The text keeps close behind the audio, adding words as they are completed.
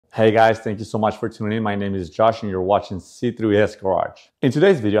Hey guys, thank you so much for tuning in. My name is Josh and you're watching C3S Garage. In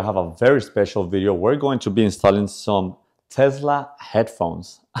today's video, I have a very special video. We're going to be installing some Tesla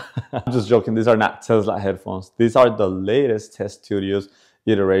headphones. I'm just joking, these are not Tesla headphones. These are the latest Testudio's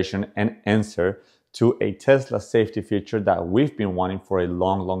iteration and answer to a Tesla safety feature that we've been wanting for a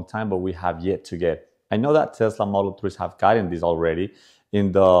long time, but we have yet to get. I know that Tesla Model 3s have gotten these already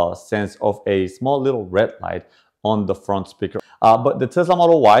in the sense of a small little red light on the front speaker. But the Tesla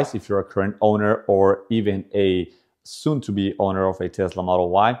Model Ys, if you're a current owner or even a soon-to-be owner of a Tesla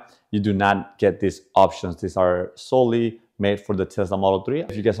Model Y, you do not get these options. These are solely made for the Tesla Model 3.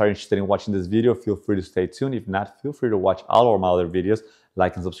 If you guys are interested in watching this video, feel free to stay tuned. If not, feel free to watch all of my other videos,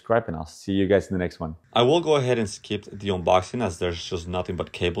 like and subscribe, and I'll see you guys in the next one. I will go ahead and skip the unboxing as there's just nothing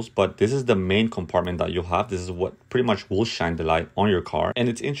but cables, but this is the main compartment that you have. This is what pretty much will shine the light on your car. And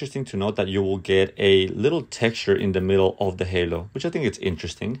it's interesting to note that you will get a little texture in the middle of the halo, which I think it's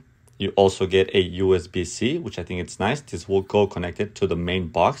interesting. You also get a USB-C, which I think it's nice. This will go connected to the main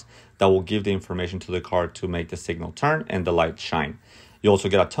box that will give the information to the car to make the signal turn and the light shine. You also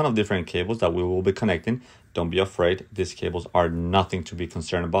get a ton of different cables that we will be connecting. Don't be afraid. These cables are nothing to be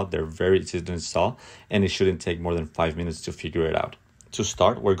concerned about. They're very easy to install and it shouldn't take more than 5 minutes to figure it out. To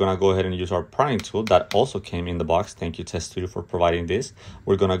start, we're going to go ahead and use our prying tool that also came in the box. Thank you, Tesstudio, for providing this.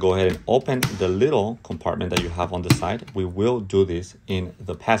 We're going to go ahead and open the little compartment that you have on the side. We will do this in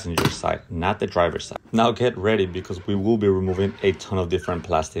the passenger side, not the driver's side. Now get ready because we will be removing a ton of different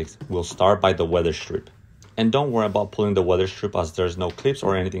plastics. We'll start by the weather strip. And don't worry about pulling the weather strip as there's no clips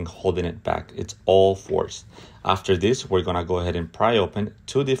or anything holding it back. It's all force. After this, we're going to go ahead and pry open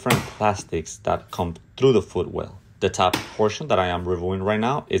two different plastics that come through the footwell. The top portion that I am reviewing right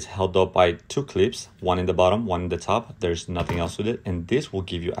now is held up by two clips, one in the bottom, one in the top. There's nothing else with it, and this will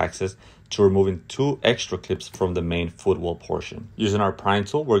give you access to removing two extra clips from the main footwell portion. Using our prying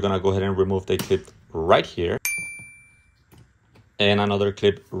tool, we're going to go ahead and remove the clip right here and another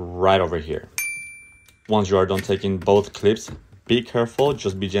clip right over here. Once you are done taking both clips, be careful,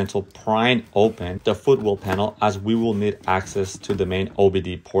 just be gentle, prying open the footwell panel as we will need access to the main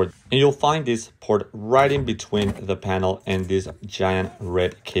OBD port. And you'll find this port right in between the panel and this giant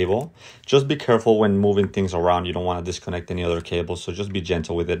red cable. Just be careful when moving things around. You don't want to disconnect any other cables, so just be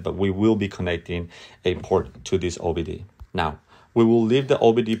gentle with it. But we will be connecting a port to this OBD. Now, we will leave the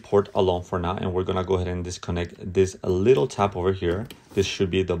OBD port alone for now, and we're going to go ahead and disconnect this little tab over here. This should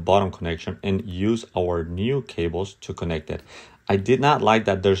be the bottom connection, and use our new cables to connect it. I did not like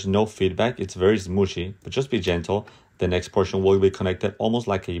that there's no feedback. It's very smooshy, but just be gentle. The next portion will be connected almost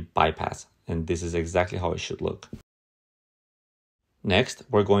like a bypass, and this is exactly how it should look. Next,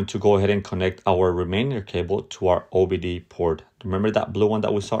 we're going to go ahead and connect our remainder cable to our OBD port. Remember that blue one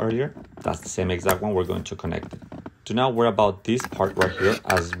that we saw earlier? That's the same exact one we're going to connect. Do not worry about this part right here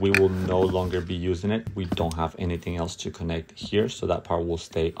as we will no longer be using it. We don't have anything else to connect here, so that part will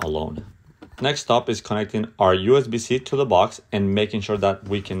stay alone. Next up is connecting our USB-C to the box and making sure that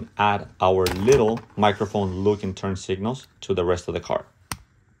we can add our little microphone look and turn signals to the rest of the car.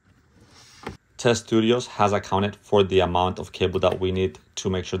 Tesstudio has accounted for the amount of cable that we need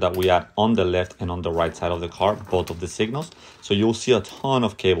to make sure that we add on the left and on the right side of the car, both of the signals. So you'll see a ton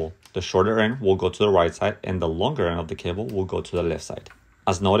of cable. The shorter end will go to the right side and the longer end of the cable will go to the left side.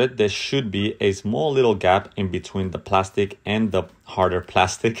 As noted, there should be a small little gap in between the plastic and the harder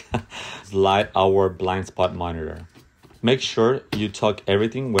plastic slide our blind spot monitor. Make sure you tuck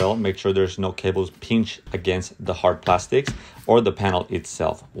everything well. Make sure there's no cables pinched against the hard plastics or the panel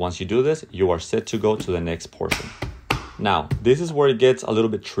itself. Once you do this, you are set to go to the next portion. Now, this is where it gets a little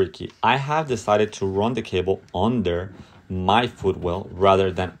bit tricky. I have decided to run the cable under my footwell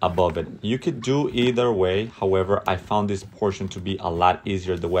rather than above it. You could do either way. However, I found this portion to be a lot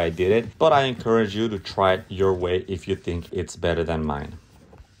easier the way I did it, but I encourage you to try it your way if you think it's better than mine.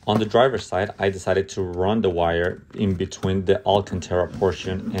 On the driver's side, I decided to run the wire in between the Alcantara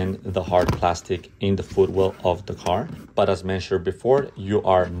portion and the hard plastic in the footwell of the car. But as mentioned before, you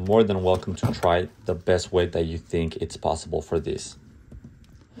are more than welcome to try the best way that you think it's possible for this.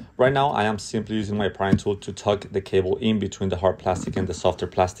 Right now, I am simply using my prying tool to tuck the cable in between the hard plastic and the softer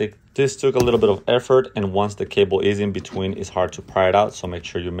plastic. This took a little bit of effort, and once the cable is in between, it's hard to pry it out, so make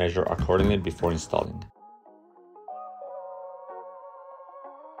sure you measure accordingly before installing.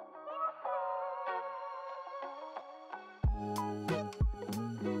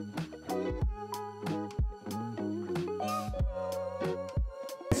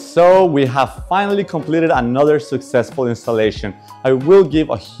 So we have finally completed another successful installation. I will give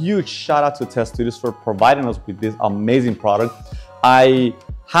a huge shout out to Tesstudio for providing us with this amazing product. I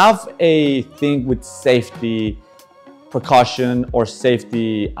have a thing with safety precaution or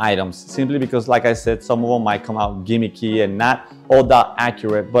safety items, simply because, like I said, some of them might come out gimmicky and not all that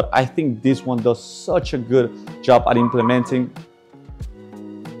accurate, but I think this one does such a good job at implementing,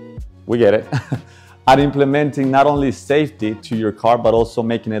 we get it, at implementing not only safety to your car, but also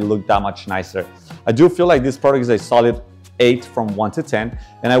making it look that much nicer. I do feel like this product is a solid 8 from 1 to 10,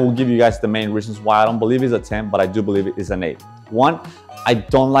 and I will give you guys the main reasons why I don't believe it's a 10, but I do believe it is an 8. One, I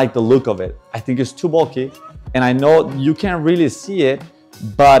don't like the look of it. I think it's too bulky, and I know you can't really see it,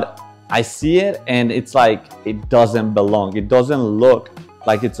 but I see it and it's like it doesn't belong. It doesn't look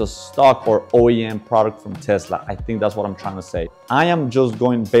like it's a stock or OEM product from Tesla. I think that's what I'm trying to say. I am just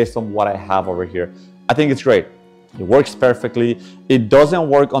going based on what I have over here. I think it's great. It works perfectly. It doesn't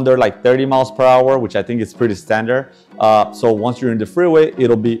work under like 30 miles per hour, which I think is pretty standard. So once you're in the freeway,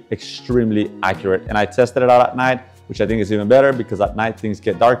 it'll be extremely accurate. And I tested it out at night, which I think is even better because at night things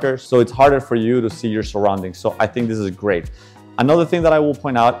get darker. So it's harder for you to see your surroundings. So I think this is great. Another thing that I will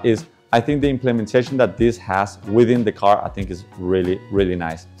point out is I think the implementation that this has within the car, I think is really, really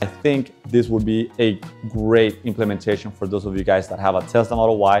nice. I think this would be a great implementation for those of you guys that have a Tesla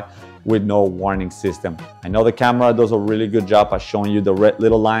Model Y with no warning system. I know the camera does a really good job at showing you the red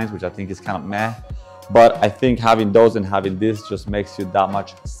little lines, which I think is kind of meh, but I think having those and having this just makes you that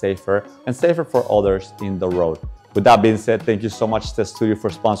much safer and safer for others in the road. With that being said, thank you so much Tesstudio for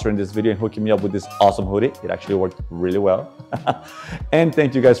sponsoring this video and hooking me up with this awesome hoodie. It actually worked really well. And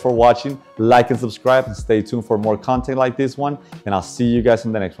thank you guys for watching. Like and subscribe and stay tuned for more content like this one. And I'll see you guys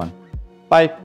in the next one. Bye.